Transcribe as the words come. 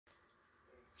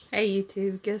Hey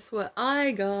YouTube, guess what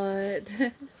I got?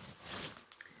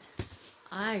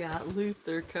 I got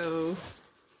Leitherco.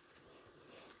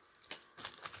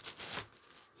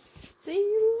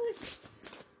 See, look.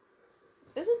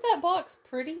 Isn't that box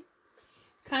pretty?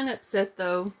 Kind of upset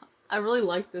though. I really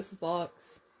like this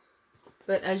box.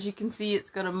 But as you can see,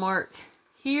 it's got a mark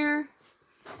here.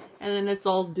 And then it's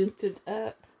all dented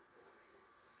up.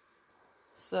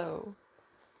 So,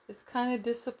 it's kind of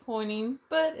disappointing.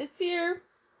 But it's here.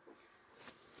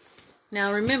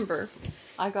 Now remember,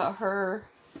 I got her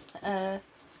a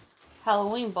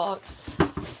Halloween box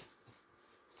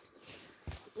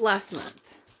last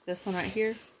month. This one right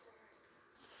here.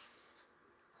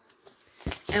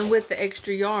 And with the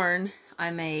extra yarn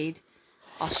I made,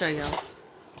 I'll show y'all.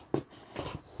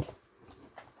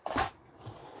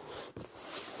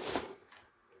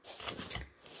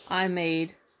 I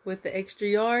made with the extra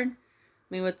yarn,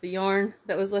 with the yarn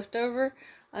that was left over,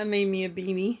 I made me a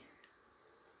beanie.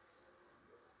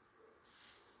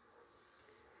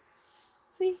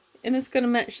 See? And it's going to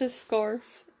match this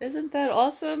scarf. Isn't that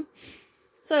awesome?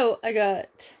 So, I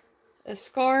got a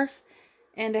scarf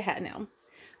and a hat now.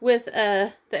 With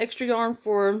the extra yarn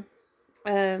for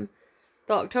the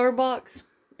October box.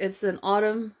 It's an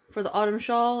autumn, for the autumn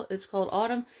shawl. It's called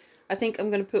Autumn. I think I'm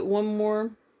going to put one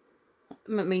more,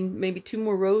 maybe 2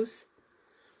 more rows.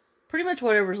 Pretty much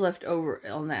whatever's left over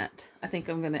on that. I think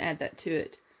I'm going to add that to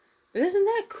it. But isn't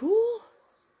that cool?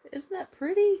 Isn't that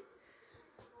pretty?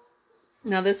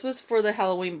 Now this was for the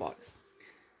Halloween box.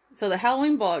 So the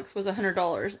Halloween box was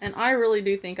 $100. And I really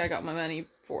do think I got my money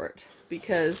for it.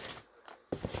 Because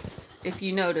if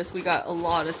you notice, we got a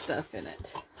lot of stuff in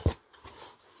it.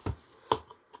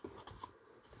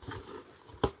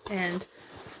 And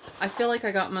I feel like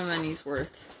I got my money's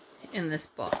worth in this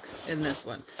box, in this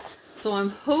one. So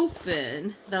I'm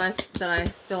hoping that I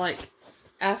feel like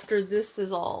after this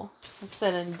is all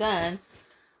said and done,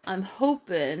 I'm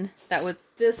hoping that with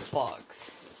this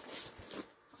box,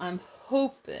 I'm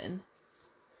hoping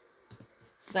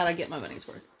that I get my money's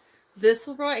worth. This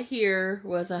one right here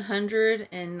was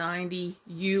 $190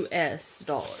 US.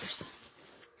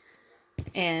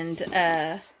 And,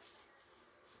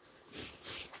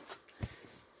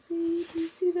 see, do you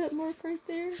see that mark right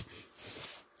there?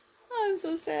 I'm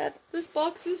so sad. This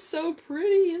box is so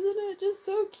pretty, isn't it? Just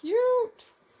so cute.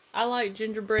 I like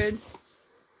gingerbread.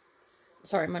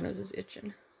 Sorry, my nose is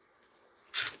itching.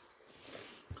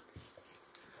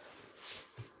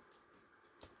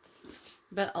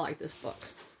 But I like this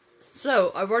box.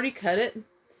 So, I've already cut it,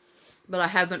 but I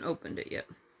haven't opened it yet.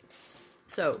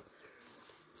 So,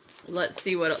 let's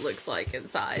see what it looks like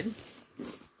inside.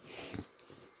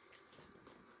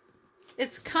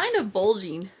 It's kind of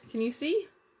bulging. Can you see?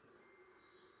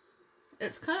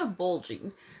 It's kind of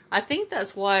bulging. I think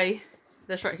that's why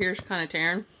this right here is kind of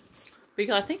tearing.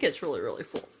 Because I think it's really, really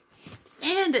full.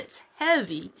 And it's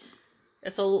heavy.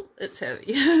 It's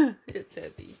heavy. It's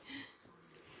heavy.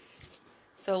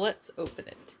 So let's open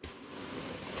it.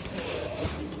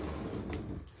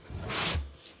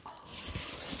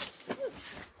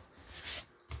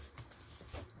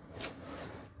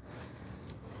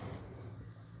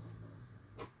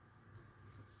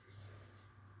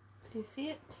 Do you see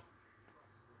it?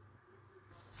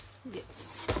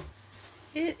 Yes.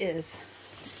 It is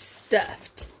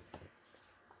stuffed.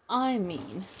 I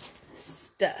mean,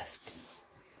 stuffed.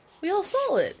 We all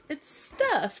saw it. It's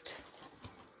stuffed.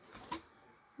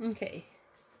 Okay.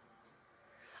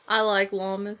 I like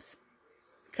llamas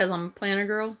because I'm a planner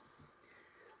girl.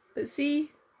 But see, it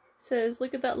says,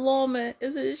 look at that llama.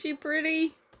 Isn't she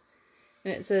pretty?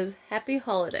 And it says, Happy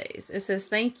Holidays. It says,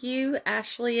 thank you,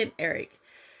 Ashley and Eric.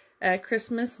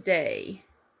 Christmas Day.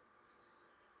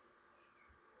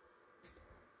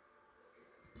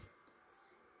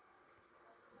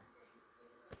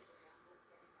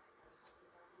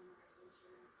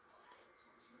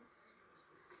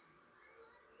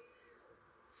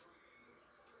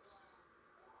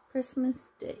 Christmas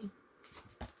Day.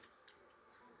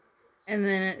 And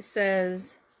then it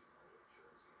says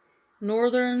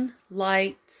Northern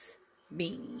Lights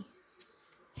Beanie.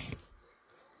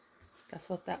 That's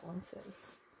what that one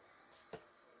says.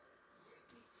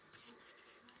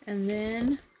 And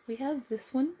then we have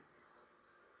this one.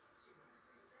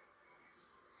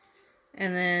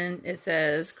 And then it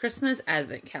says Christmas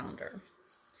Advent Calendar.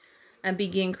 And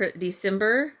begin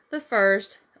December the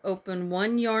 1st. Open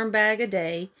 1 yarn bag a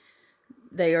day.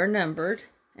 They are numbered.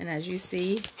 And as you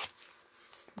see,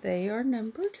 they are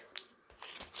numbered.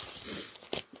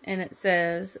 And it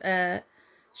says,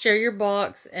 share your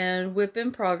box and work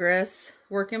in progress,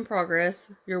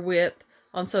 your whip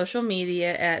on social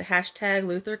media at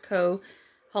 #Leitherco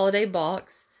Holiday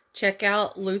Box. check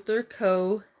out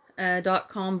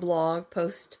Leitherco.com blog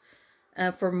post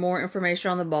for more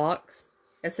information on the box.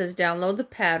 It says download the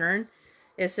pattern.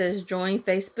 It says join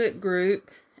Facebook group.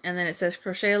 And then it says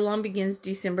crochet along begins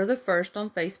December the 1st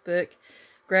on Facebook.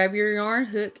 Grab your yarn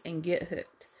hook and get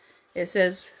hooked. It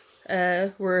says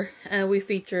we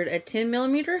featured a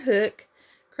 10mm hook,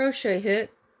 crochet hook,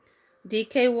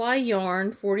 DKY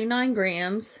yarn, 49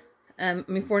 grams,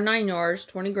 49 yards,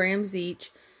 20 grams each.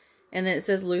 And then it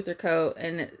says Leitherco,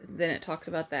 and then it talks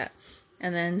about that.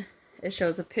 And then it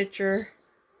shows a picture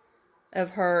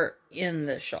of her in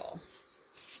the shawl.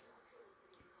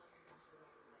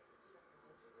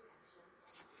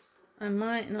 I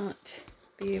might not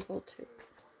be able to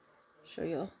show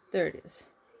y'all. There it is.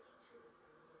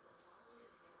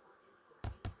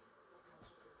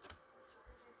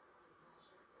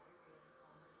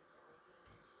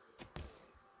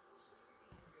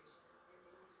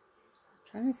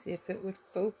 I'm trying to see if it would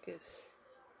focus.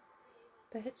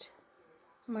 But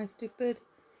my stupid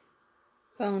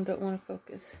phone don't want to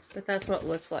focus. But that's what it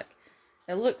looks like.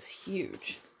 It looks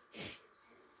huge.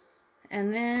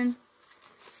 And then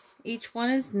each one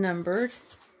is numbered.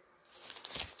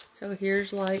 So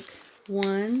here's like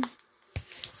 1,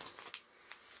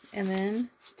 and then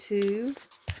 2,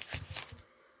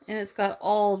 and it's got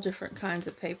all different kinds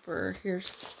of paper. Here's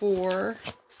 4,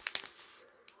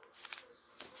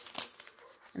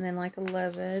 and then like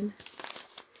 11.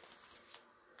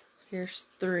 Here's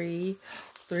 3.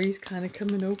 3's kind of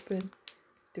coming open.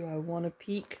 Do I want to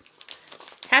peek?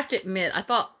 Have to admit, I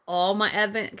thought all my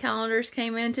advent calendars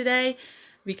came in today,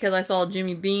 because I saw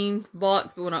Jimmy Bean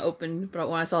box, but when I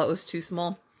saw it was too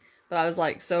small. But I was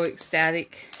like so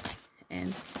ecstatic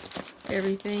and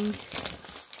everything.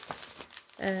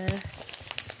 I'm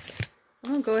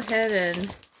gonna go ahead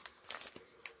and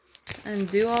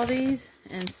undo all these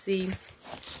and see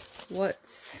I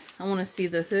want to see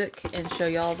the hook and show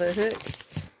y'all the hook.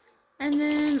 And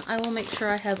then I will make sure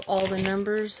I have all the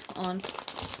numbers on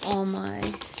all my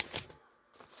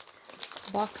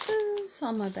boxes,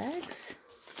 on my bags.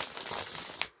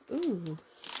 Ooh,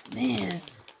 man,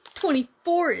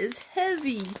 24 is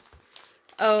heavy.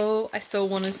 Oh, I so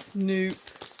want to snoop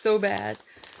so bad,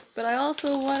 but I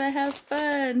also want to have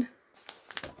fun.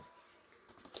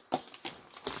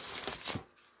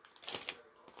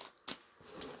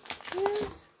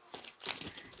 Yes.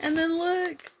 And then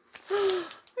look, I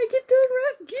get to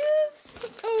unwrap gifts.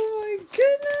 Oh my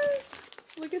goodness.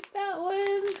 Look at that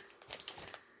one.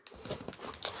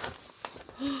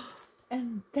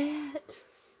 And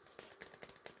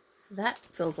that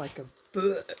feels like a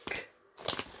book.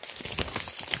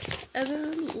 And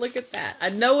then look at that. I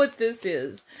know what this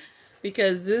is,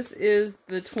 because this is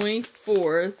the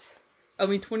 25th.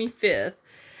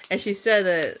 And she said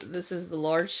that this is the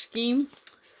large skein,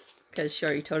 because she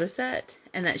already told us that,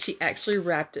 and that she actually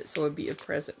wrapped it so it would be a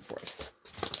present for us.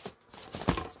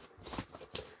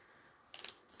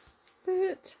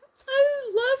 But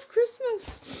I love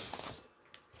Christmas.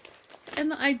 And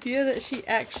the idea that she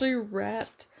actually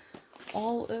wrapped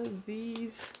all of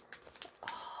these.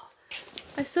 Oh,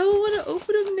 I so want to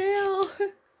open them now.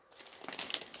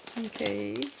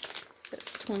 Okay,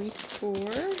 that's 24.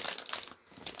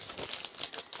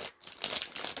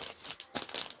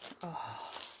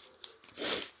 Oh,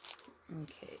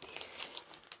 okay.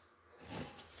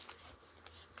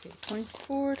 Okay,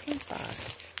 24,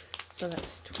 25. So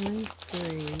that's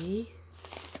 23.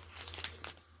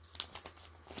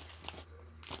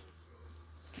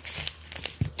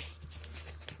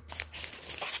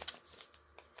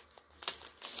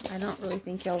 I don't really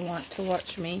think y'all want to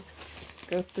watch me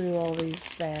go through all these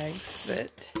bags,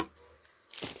 but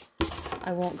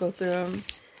I won't go through them.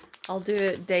 I'll do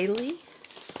it daily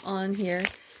on here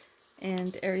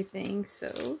and everything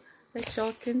so that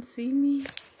y'all can see me.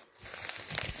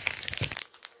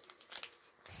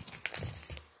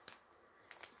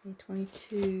 Okay,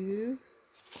 22.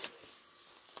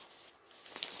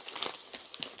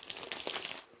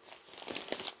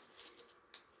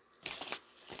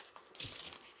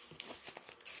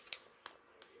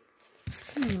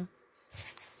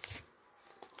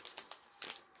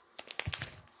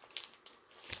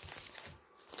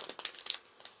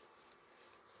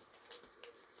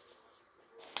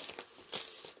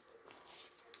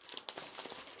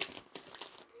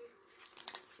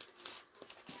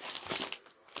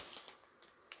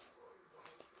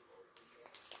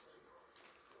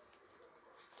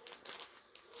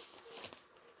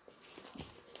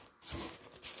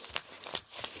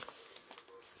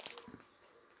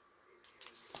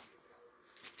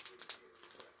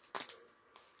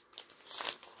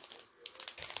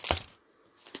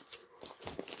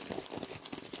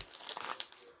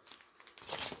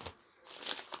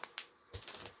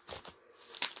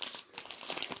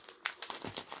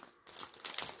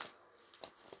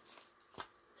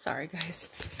 sorry guys.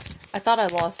 I thought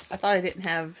I didn't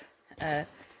have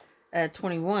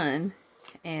 21,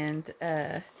 and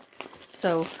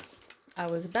so I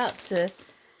was about to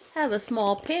have a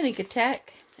small panic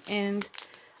attack, and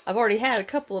I've already had a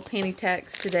couple of panic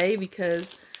attacks today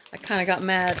because I kind of got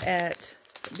mad at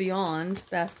Beyond,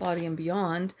 Bath Body and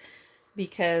Beyond,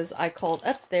 because I called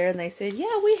up there and they said,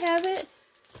 yeah, we have it.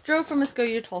 Drove from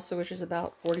Muskogee to Tulsa, which is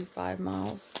about 45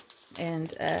 miles.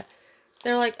 And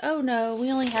they're like, oh no,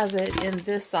 we only have it in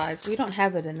this size. We don't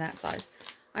have it in that size.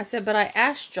 I said, but I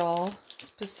asked y'all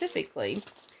specifically,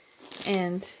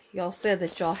 and y'all said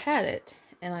that y'all had it.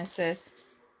 And I said,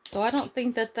 so I don't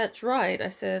think that that's right. I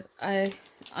said,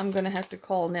 I'm going to have to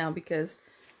call now because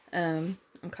I'm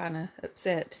kind of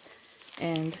upset.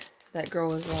 And that girl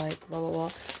was like, blah, blah,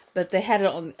 blah. But they had it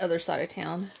on the other side of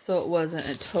town, so it wasn't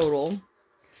a total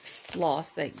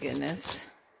loss, thank goodness.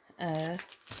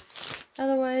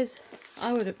 Otherwise,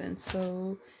 I would have been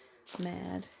so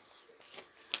mad.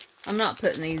 I'm not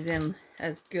putting these in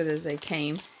as good as they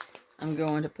came. I'm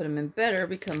going to put them in better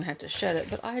because I have to shut it.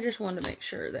 But I just wanted to make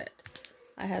sure that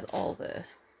I had all the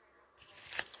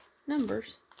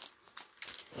numbers.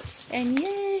 And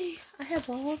yay! I have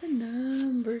all the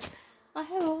numbers. I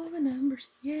have all the numbers.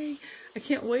 Yay! I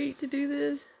can't wait to do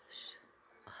this.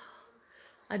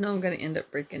 I know I'm going to end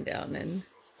up breaking down and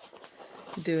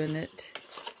doing it.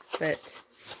 But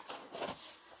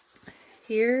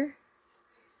here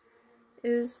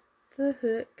is the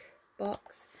hook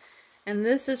box. And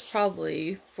this is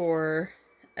probably for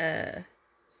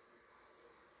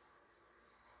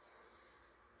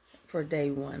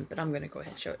day one. But I'm going to go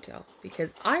ahead and show it to y'all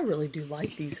because I really do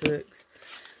like these hooks.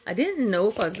 I didn't know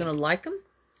if I was going to like them,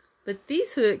 but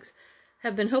these hooks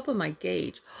have been helping my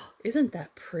gauge. Isn't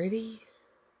that pretty?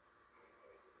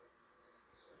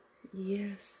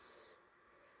 Yes.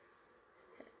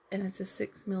 And it's a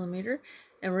 6mm.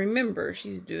 And remember,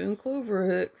 she's doing clover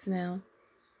hooks now.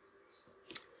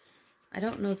 I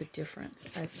don't know the difference,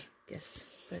 I guess,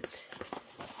 but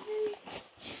yay.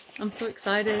 I'm so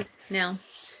excited. Now,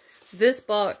 this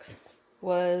box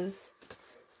was,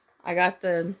 I got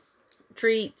the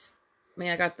treats.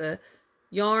 I got the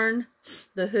yarn,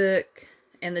 the hook,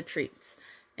 and the treats.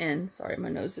 And sorry, my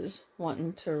nose is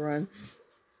wanting to run.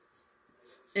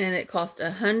 And it cost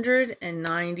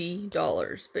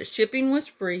 $190, but shipping was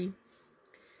free,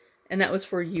 and that was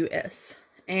for US.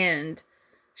 And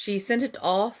she sent it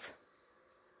off.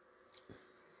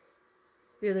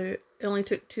 It only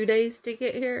took 2 days to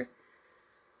get here.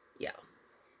 Yeah.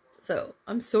 So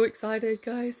I'm so excited,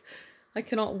 guys. I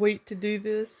cannot wait to do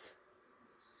this.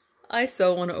 I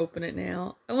so want to open it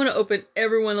now. I want to open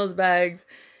every one of those bags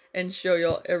and show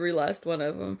y'all every last one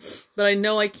of them. But I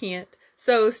know I can't.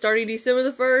 So starting December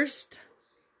the 1st,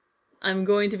 I'm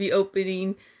going to be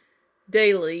opening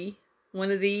daily one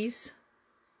of these.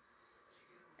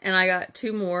 And I got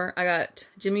 2 more. I got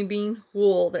Jimmy Bean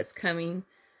wool that's coming.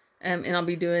 And I'll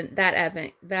be doing that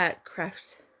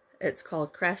it's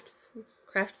called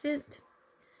Craft-Vent.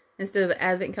 Instead of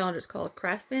Advent calendar, it's called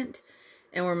Craft-Vent.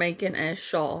 And we're making a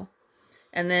shawl.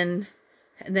 And then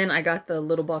I got the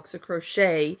little box of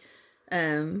crochet,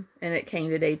 and it came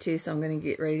today too, so I'm going to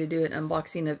get ready to do an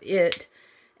unboxing of it.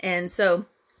 And so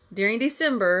during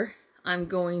December, I'm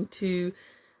going to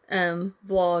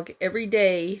vlog every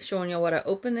day showing y'all what I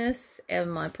open this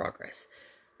and my progress.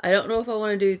 I don't know if I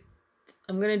want to do,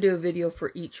 I'm going to do a video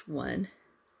for each one.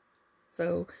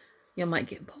 So y'all might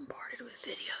get bombarded with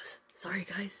videos. Sorry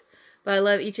guys. But I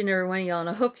love each and every one of y'all, and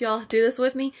I hope y'all do this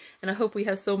with me, and I hope we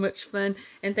have so much fun,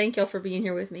 and thank y'all for being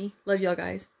here with me. Love y'all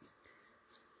guys.